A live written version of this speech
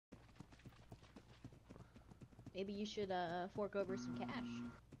Maybe you should fork over some cash.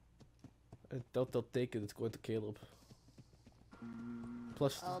 I doubt they'll take it. It's going to Caleb.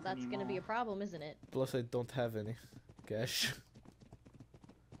 Plus, Oh, that's gonna be a problem, isn't it? plus I don't have any cash.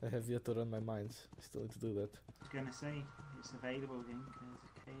 I have yet to run my mines. I still need to do that. I was gonna say it's available again because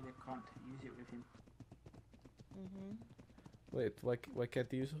Caleb can't use it with him. Wait, why can't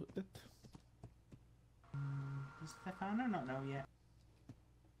he use it? Does Stefano not know yet?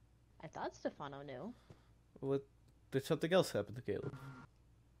 I thought Stefano knew. What? Did something else happen to Caleb?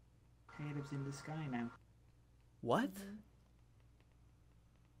 Caleb's in the sky now. What?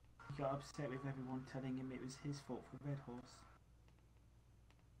 He got upset with everyone telling him it was his fault for Red Horse.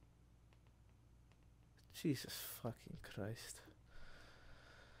 Jesus fucking Christ.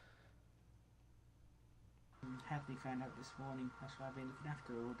 Hadley found out this morning. That's why I've been looking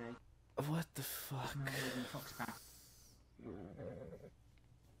after her all day. What the fuck? No more than Foxpath.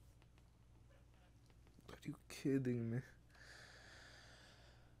 Are you kidding me?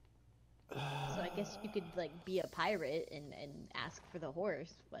 So I guess you could like be a pirate and ask for the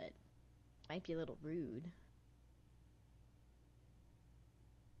horse, but it might be a little rude.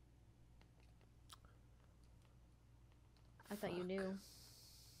 I thought you knew.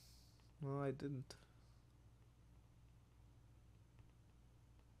 No, I didn't.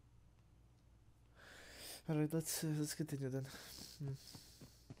 Alright, let's continue then.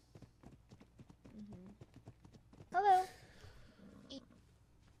 Hello.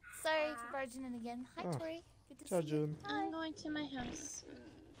 Sorry for barging in again. Hi, Tori. Good to see you. I'm going to my house.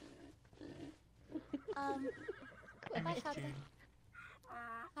 Bye, Howdy.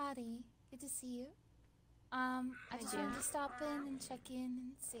 Howdy. Good to see you. I just wanted to stop in and check in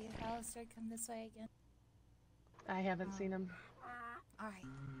and see if Alistair come this way again. I haven't seen him. Alright,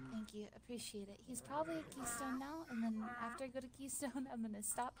 thank you. Appreciate it. He's probably at Keystone now, and then after I go to Keystone, I'm gonna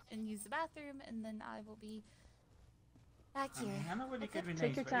stop and use the bathroom, and then I will be back here. I'm not really good with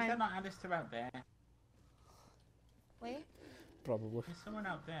Take names, your but is there time. not Alistair out there? Where? Probably. There's someone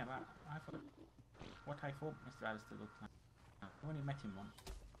out there, but I thought what I thought Mr. Alistair looked like. I've only met him once.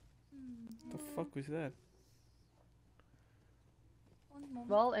 The fuck was that? One moment.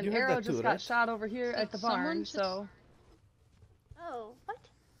 Well, an You heard arrow that too, just right? got shot over here at the someone barn, just- so Oh, what?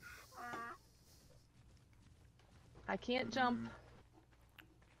 I can't jump.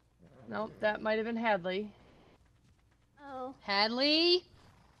 Nope, that might have been Hadley. Oh. Hadley?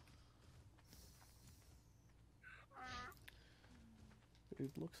 It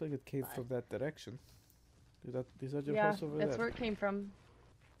looks like it came from that direction. Is that your Yeah, house over that's there? where it came from.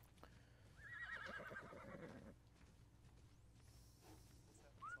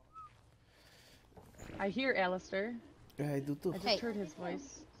 I hear Alistair. Yeah, I do too. I just Hey. heard his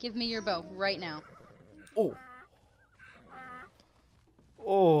voice. Give me your bow right now. Oh!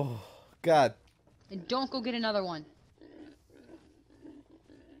 Oh! God! And don't go get another one.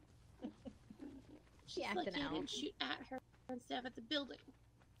 She Like acting you out. didn't shoot at her instead of at the building.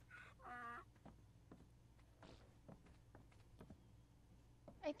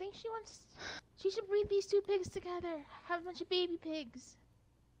 I think she should breed these two pigs together. Have a bunch of baby pigs.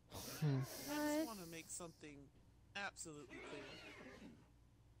 I just want to make something absolutely clear.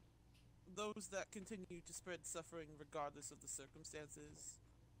 Those that continue to spread suffering regardless of the circumstances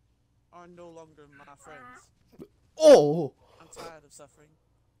are no longer my friends. Oh! I'm tired of suffering.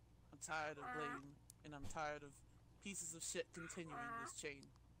 I'm tired of blame. And I'm tired of pieces of shit continuing this chain.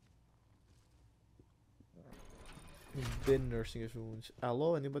 He's been nursing his wounds.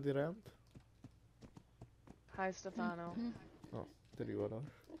 Hello, anybody around? Hi, Stefano. Oh, there you are.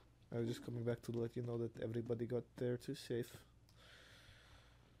 I was just coming back to let you know that everybody got there too safe.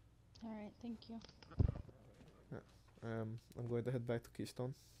 Alright, thank you. I'm going to head back to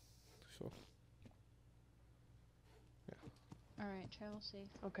Keystone. So, Alright, travel safe.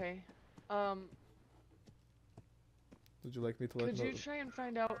 Okay. would you like me to let Could know? you try and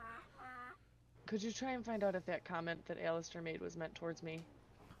find out? Could you try and find out if that comment that Alistair made was meant towards me,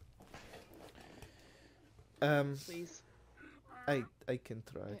 please? I can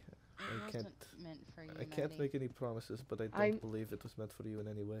try. It I wasn't can't. meant for you, I can't Maddie. make any promises, but I don't I'm- believe it was meant for you in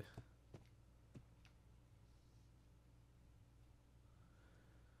any way.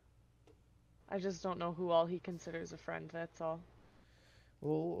 I just don't know who all he considers a friend, that's all.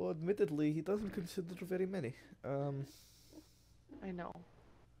 Well, admittedly, he doesn't consider very many. I know.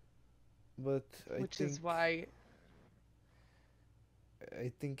 But Which is why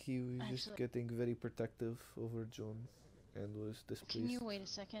I think he was just Actually- getting very protective over John and was Can displeased. you wait a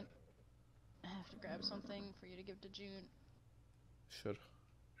second? I have to grab something for you to give to June. Sure.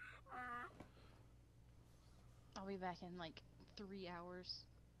 I'll be back in like 3 hours.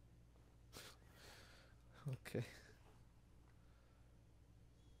 Okay.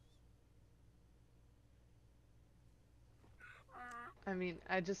 I mean,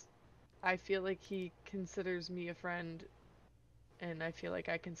 I feel like he considers me a friend, and I feel like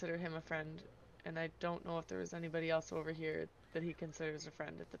I consider him a friend, and I don't know if there was anybody else over here that he considers a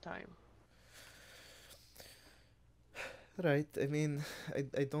friend at the time. Right. I mean,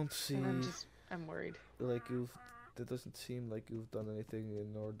 I don't see And I'm worried. like that doesn't seem like you've done anything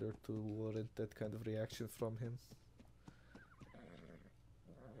in order to warrant that kind of reaction from him.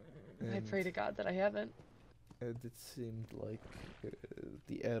 I pray to God that I haven't. And it seemed like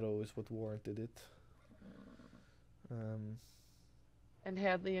the arrow is what warranted it. And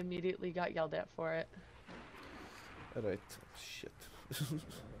Hadley immediately got yelled at for it. Right. Shit.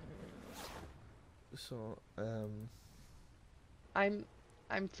 So,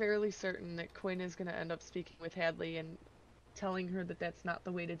 I'm fairly certain that Quinn is going to end up speaking with Hadley and telling her that that's not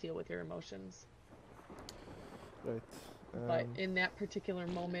the way to deal with your emotions. right. But in that particular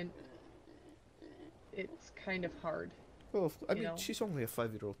moment, it's kind of hard. Well, I you mean, know? she's only a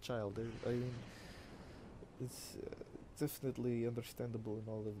 5-year-old child. I mean, it's definitely understandable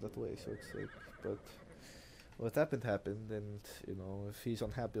in all of that way. So it's like, but what happened, and you know, if he's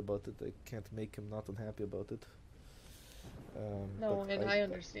unhappy about it, I can't make him not unhappy about it. No, but and I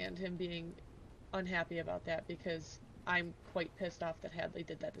understand him being unhappy about that because I'm quite pissed off that Hadley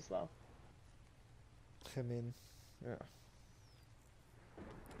did that as well. I mean, yeah,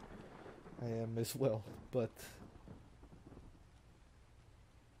 I am as well, but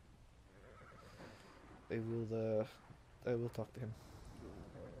I will talk to him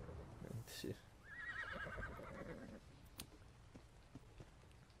and see.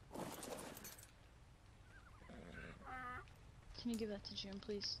 Can you give that to June,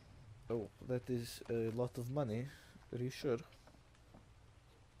 please? Oh, that is a lot of money. Are you sure?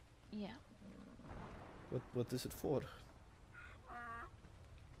 Yeah. What is it for?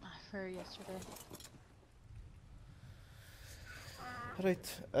 For yesterday.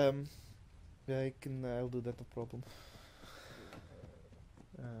 Right. Yeah, I'll do that, no problem.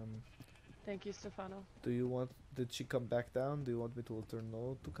 Thank you, Stefano. Did she come back down? Do you want me to let her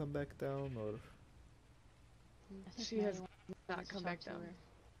know to come back down, or? I think She Maddie has wants not to come talk back to down. her.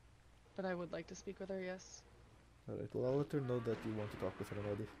 But I would like to speak with her, yes. Alright, well, I'll let her know that you want to talk with her,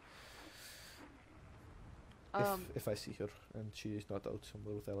 Maddie. If I see her and she is not out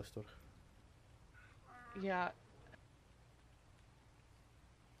somewhere with Alistair. Yeah.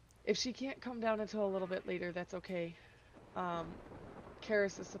 If she can't come down until a little bit later, that's okay.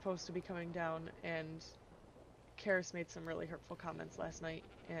 Karis is supposed to be coming down, and Karis made some really hurtful comments last night,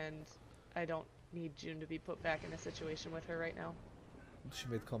 and I don't need June to be put back in a situation with her right now. She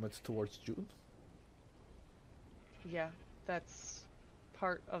made comments towards June. Yeah, that's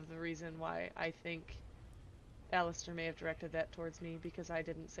part of the reason why I think Alistair may have directed that towards me, because I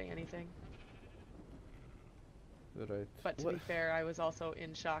didn't say anything. Right. But to be fair, I was also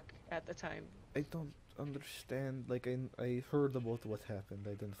in shock at the time. I don't understand. Like, I heard about what happened.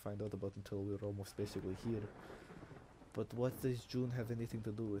 I didn't find out about until we were almost basically here. But what does June have anything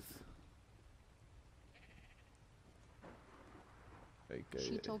to do with? Like,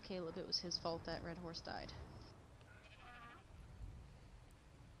 She told Caleb it was his fault that Red Horse died.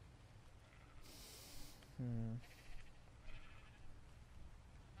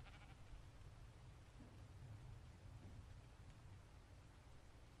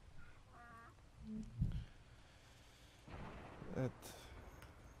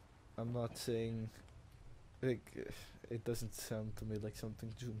 I'm not saying, like, it doesn't sound to me like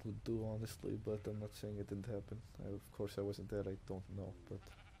something June would do, honestly, but I'm not saying it didn't happen. Of course I wasn't there, I don't know, but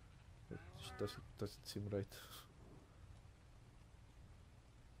it just doesn't seem right.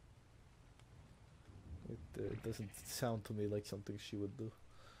 It doesn't sound to me like something she would do.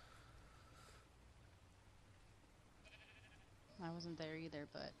 I wasn't there either,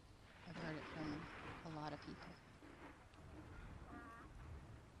 but I've heard it from a lot of people.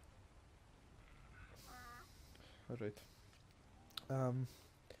 Alright.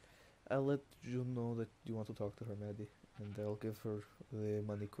 I'll let June know that you want to talk to her, Maddie, and I'll give her the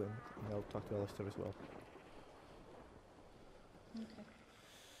money, Quinn, and I'll talk to Alistair as well. Okay.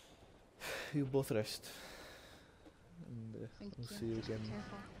 You both rest, and Thank we'll you. see you again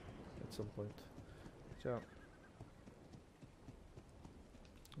Careful. at some point. Ciao.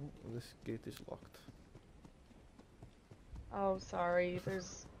 Oh, this gate is locked. Oh, sorry.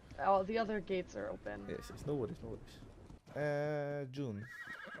 There's... all the other gates are open. Yes, no worries, no worries. June,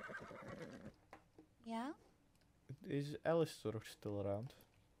 Yeah? is Alistair still around?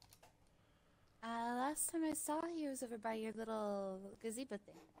 Last time I saw he was over by your little gazebo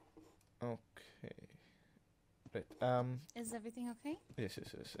thing. Okay. Right. Is everything okay? Yes,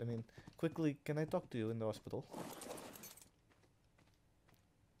 yes, yes. I mean, quickly, can I talk to you in the hospital?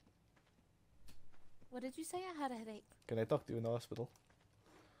 What did you say? I had a headache. Can I talk to you in the hospital?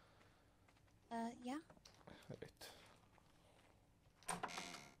 Yeah. Right.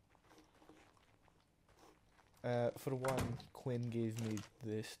 For one, Quinn gave me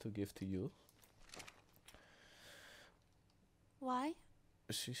this to give to you. Why?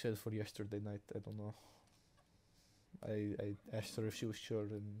 She said for yesterday night. I don't know. I asked her if she was sure,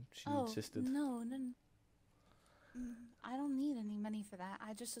 and she insisted. No. I don't need any money for that.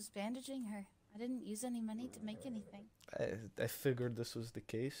 I just was bandaging her. I didn't use any money to make anything. I figured this was the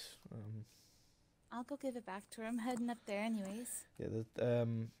case. I'll go give it back to her. I'm heading up there anyways.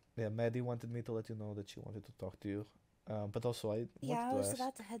 Yeah, Maddie wanted me to let you know that she wanted to talk to you. But also I Yeah, I wanted was to ask,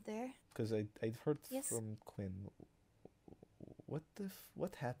 about to head there. because I'd heard Yes? from Quinn.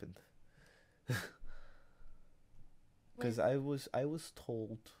 What happened? Because I was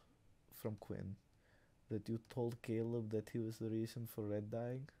told from Quinn that you told Caleb that he was the reason for Red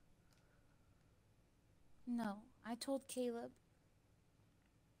dying. No, I told Caleb.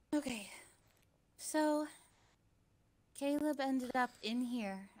 Okay, so Caleb ended up in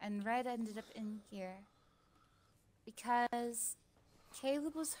here and Red ended up in here because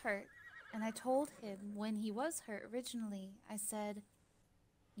Caleb was hurt, and I told him when he was hurt originally, I said,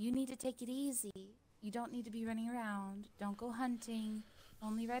 you need to take it easy. You don't need to be running around. Don't go hunting.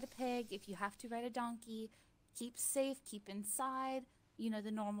 Only ride a pig. If you have to, ride a donkey. Keep safe. Keep inside. You know,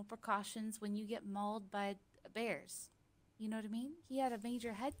 the normal precautions when you get mauled by bears. You know what I mean? He had a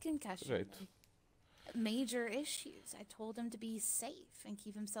major head concussion. Right. Major issues. I told him to be safe and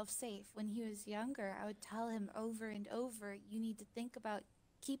keep himself safe. When he was younger, I would tell him over and over, you need to think about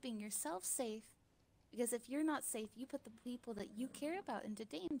keeping yourself safe, because if you're not safe, you put the people that you care about into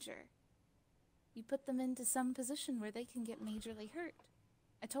danger. You put them into some position where they can get majorly hurt.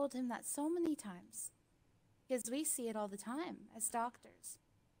 I told him that so many times, because we see it all the time as doctors.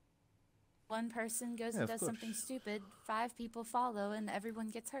 One person goes and does something stupid, 5 people follow, and everyone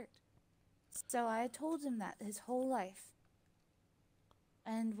gets hurt. So I told him that his whole life.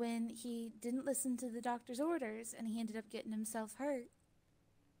 And when he didn't listen to the doctor's orders and he ended up getting himself hurt,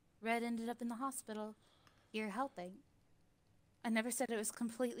 Red ended up in the hospital, here helping. I never said it was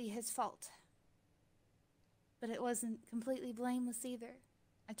completely his fault. But it wasn't completely blameless either.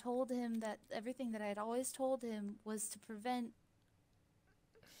 I told him that everything that I had always told him was to prevent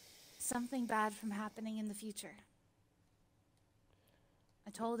something bad from happening in the future.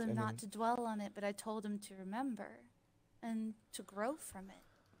 I told him not to dwell on it, but I told him to remember and to grow from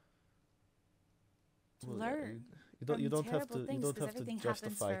it. To learn. You don't have to everything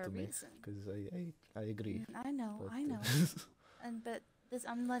justify happens for to a me, reason. because I agree. I know. But this,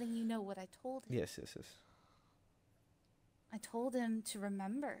 I'm letting you know what I told him. Yes. I told him to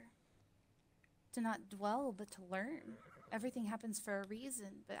remember, to not dwell, but to learn. Everything happens for a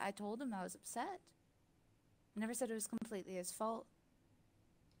reason, but I told him I was upset. I never said it was completely his fault.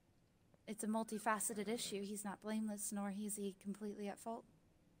 It's a multifaceted issue. He's not blameless, nor is he completely at fault.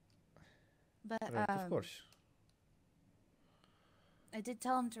 But, Right, of course. I did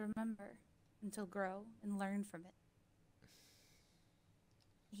tell him to remember and to grow and learn from it.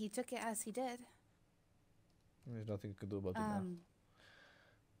 He took it as he did. There's nothing you can do about it now.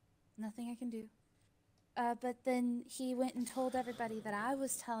 Nothing I can do. But then he went and told everybody that I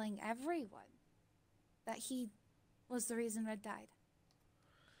was telling everyone that he was the reason Red died.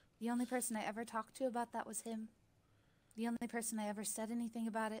 The only person I ever talked to about that was him. The only person I ever said anything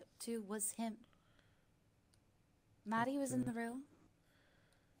about it to was him. Maddie was in the room.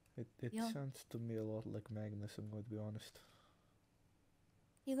 It sounds to me a lot like Magnus, I'm going to be honest.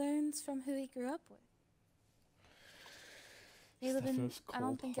 He learns from who he grew up with. Caleb, I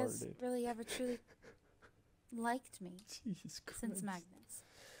don't think has really ever truly liked me Jesus Christ. since Magnus.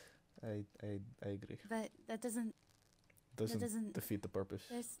 I agree. But that doesn't defeat the purpose.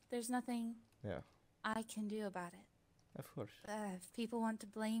 There's nothing I can do about it. Of course. If people want to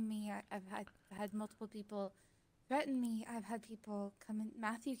blame me, I've had multiple people threaten me. I've had people come in.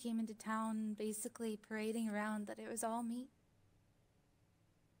 Mathew came into town basically parading around that it was all me.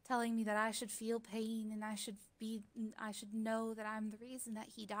 Telling me that I should feel pain and I should know that I'm the reason that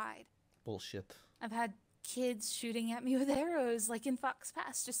he died. Bullshit. I've had kids shooting at me with arrows like in Fox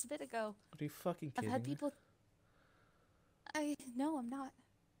Pass just a bit ago. Are you fucking kidding I've had me? people... No, I'm not.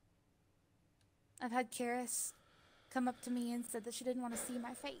 I've had Karis come up to me and said that she didn't want to see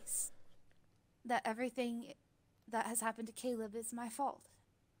my face. That everything that has happened to Caleb is my fault.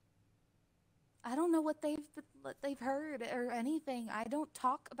 I don't know what they've heard or anything. I don't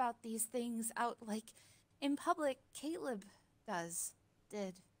talk about these things out like in public, Caleb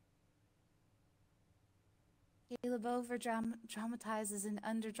did. Caleb dramatizes and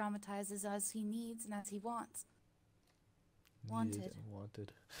under-dramatizes as he needs and as he wants. Needed and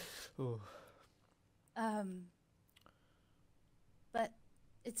wanted. Oh. But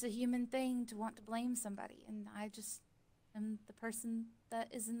it's a human thing to want to blame somebody, and I just am the person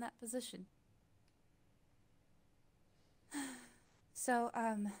that is in that position. So,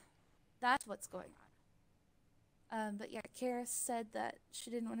 that's what's going on. But yeah, Karis said that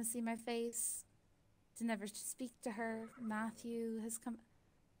she didn't want to see my face, to never speak to her. Mathew has come.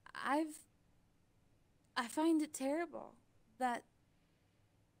 I find it terrible that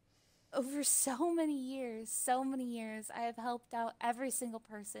over so many years, I have helped out every single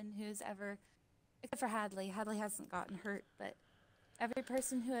person who's ever, except for Hadley. Hadley hasn't gotten hurt, but every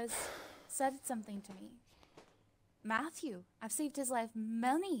person who has said something to me. Mathew, I've saved his life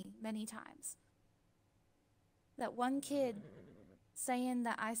many, many times. That one kid saying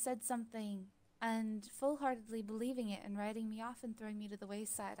that I said something and full-heartedly believing it and writing me off and throwing me to the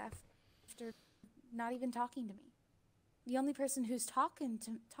wayside after not even talking to me. The only person who's talked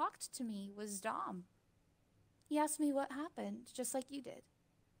to me was Dom. He asked me what happened, just like you did.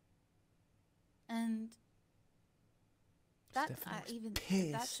 And that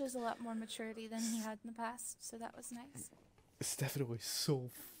that shows a lot more maturity than he had in the past, so that was nice. Stefano is so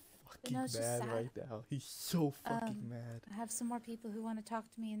fucking it's just mad sad. right now. He's so fucking mad. I have some more people who want to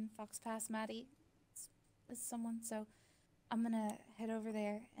talk to me in Fox Pass. Maddie is someone, so I'm gonna head over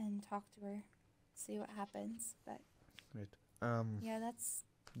there and talk to her, see what happens. But Right. yeah, that's.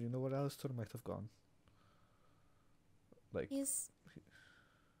 Do you know where Alistair might have gone? Like,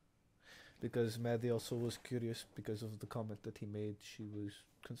 because Maddie also was curious because of the comment that he made. She was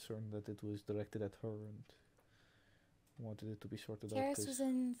concerned that it was directed at her and wanted it to be sorted out. Karis was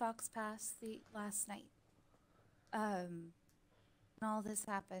in Fox Pass last night. And all this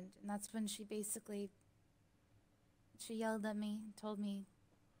happened, and that's when she yelled at me and told me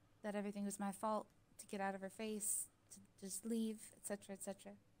that everything was my fault, to get out of her face, to just leave, etc.,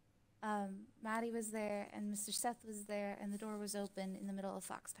 etc. Maddie was there, and Mr. Seth was there, and the door was open in the middle of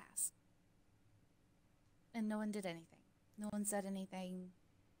Fox Pass. And no one did anything. No one said anything.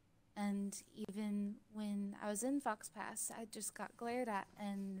 And even when I was in Fox Pass, I just got glared at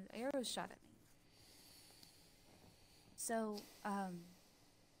and arrows shot at me. So,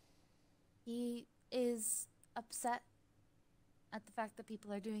 he is upset at the fact that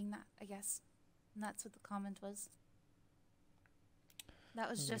people are doing that, I guess. And that's what the comment was. That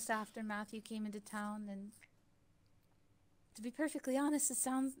was just after Mathew came into town, and to be perfectly honest, it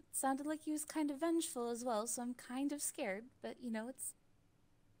sounded like he was kind of vengeful as well, so I'm kind of scared, but you know, it's...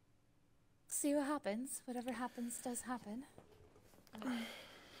 See what happens. Whatever happens does happen.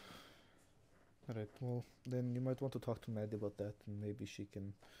 Alright, well, then you might want to talk to Maddie about that, and maybe she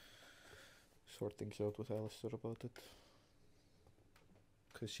can sort things out with Alistair about it.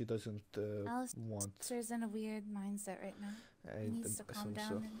 Because she doesn't want... Alistair's in a weird mindset right now. He needs to calm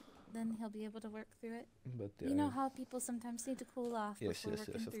down, and then he'll be able to work through it. But you know how people sometimes need to cool off before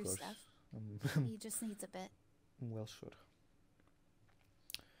working of through course. stuff. He just needs a bit. Well, sure.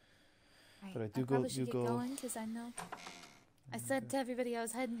 Right. But I probably should get going, because I know... I said to everybody I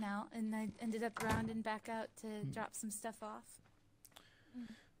was heading out, and I ended up rounding back out to drop some stuff off.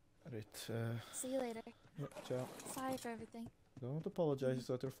 Alright, See you later. yeah, ciao. Sorry for everything. Don't apologize, it's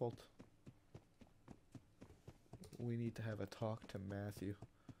not your fault. We need to have a talk to Mathew.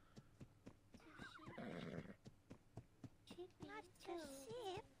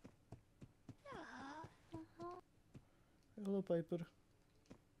 Hello, Piper.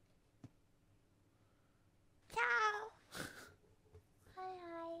 Ciao.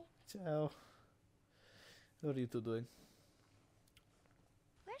 Hi. Ciao. How are you two doing?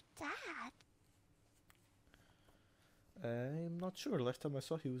 Where's Dad? I'm not sure. Last time I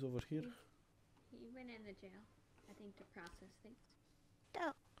saw he was over here. He went into jail, I think, to process things.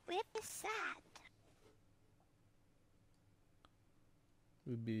 No, we'd be sad.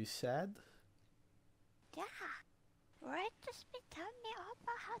 Would be sad? Yeah. Right, just be telling me all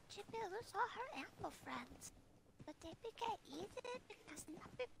about how Jimmy lose all her animal friends. But they be get eaten because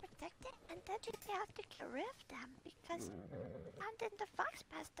not be protected, and then you have to get rid of them because and in the Fox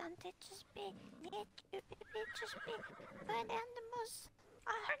Pass done they just be just be put animals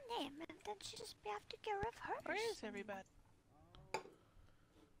on her name, and then she just be have to get rid of her. Where is everybody?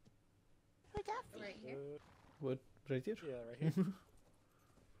 Who that be? Right here. What? Right here? Yeah, right here.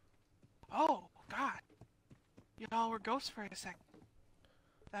 Oh, God. Y'all were ghosts for a second.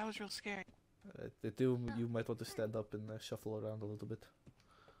 That was real scary. You might want to stand up and shuffle around a little bit.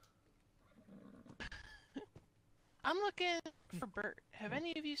 I'm looking for Bert. Have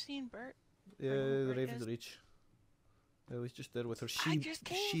any of you seen Bert? Yeah, Where the Bert Raven's is? Reach. I was just there with her. I just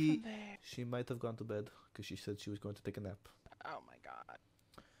came from there. She might have gone to bed because she said she was going to take a nap. Oh my god.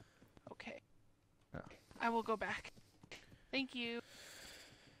 Okay. Yeah. I will go back. Thank you.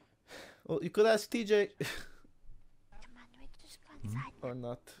 Well, you could ask TJ. Come on, we just go inside. Or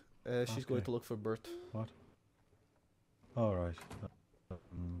not. She's going Okay. to look for Bert. What? Alright.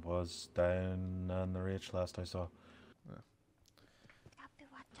 Was down on the reach last I saw. I'll be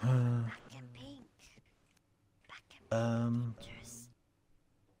watching black and pink. Black and pink pictures.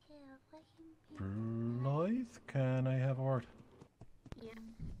 Yeah, black and pink. Blythe, can I have a word? Yeah.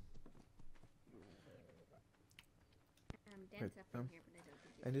 Wait,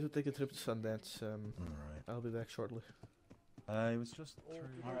 I need to take a trip to Sundance. Alright. I'll be back shortly. I was just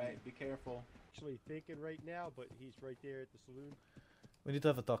Alright, be careful. Actually thinking right now, but he's right there at the saloon. We need to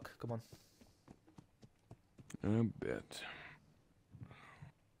have a talk. Come on. I bet.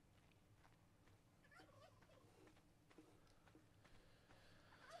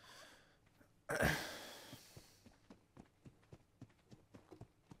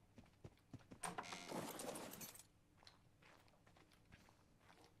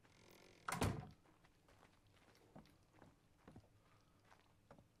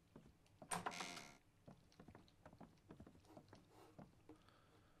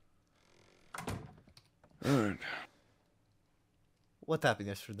 Alright. What happened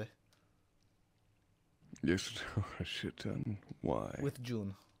yesterday? Yesterday, a shit ton. Why? With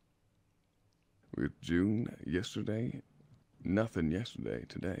June. With June? Yesterday? Nothing yesterday.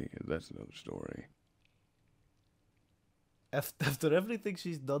 Today, that's another story. After everything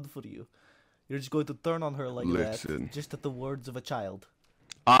she's done for you, you're just going to turn on her like Listen. that, just at the words of a child.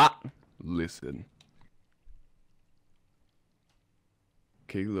 Listen.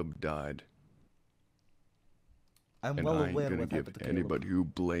 Caleb died. I'm and well I ain't aware gonna what give happened to Caleb. anybody who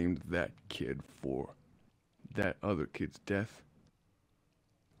blamed that kid for that other kid's death,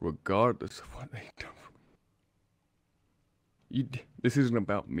 regardless of what they done for me. This isn't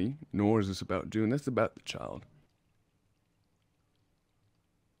about me, nor is this about June. This is about the child.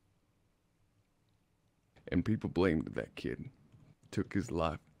 And people blamed that kid. Took his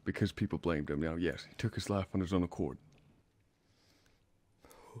life because people blamed him. Now, yes, he took his life on his own accord.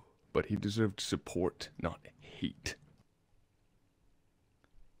 But he deserved support, not hate.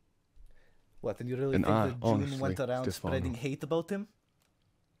 What, and you really And think I, that June honestly, went around Stefano. spreading hate about him?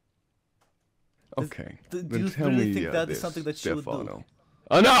 Okay, Do then you tell really me think that is this, something that she would do? Stefano.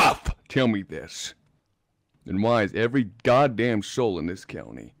 Enough! Tell me this. Then why is every goddamn soul in this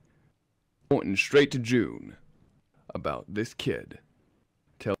county pointing straight to June about this kid,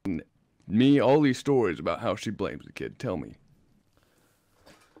 telling me all these stories about how she blames the kid? Tell me.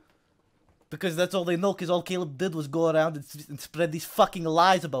 Because that's all they know, because all Caleb did was go around and spread these fucking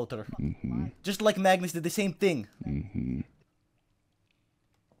lies about her. Just like Magnus did the same thing.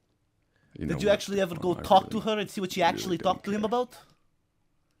 Did you actually ever go talk to her and see what she actually talked to him about?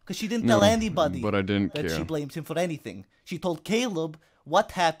 Because she didn't tell No, anybody but I didn't that she care. blames him for anything. She told Caleb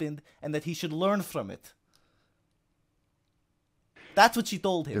what happened and that he should learn from it. That's what she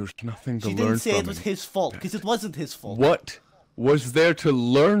told him. There's nothing to She learn didn't say from it was it. his fault, because it wasn't his fault. What was there to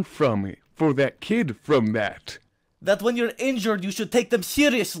learn from it for that kid from that? That when you're injured, you should take them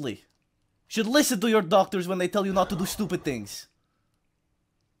seriously. You should listen to your doctors when they tell you not to do stupid things.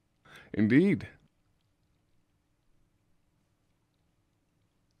 Indeed.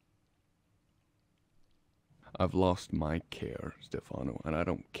 I've lost my care, Stefano, and I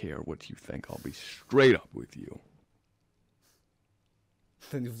don't care what you think. I'll be straight up with you.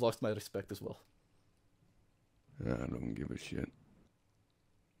 Then you've lost my respect as well. I don't give a shit.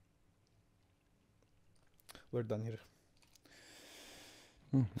 We're done here.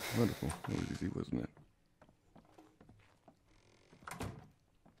 Wonderful. That was easy, wasn't it?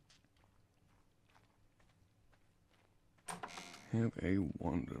 Have a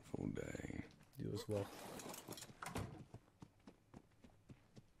wonderful day. You as well.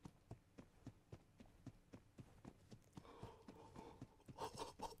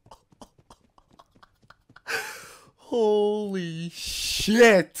 Holy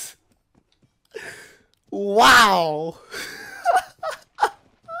shit! Wow!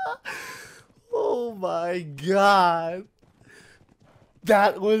 Oh my god!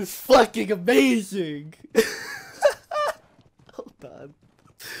 That was fucking amazing! Hold on.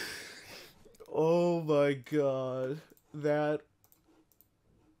 Oh my god. That...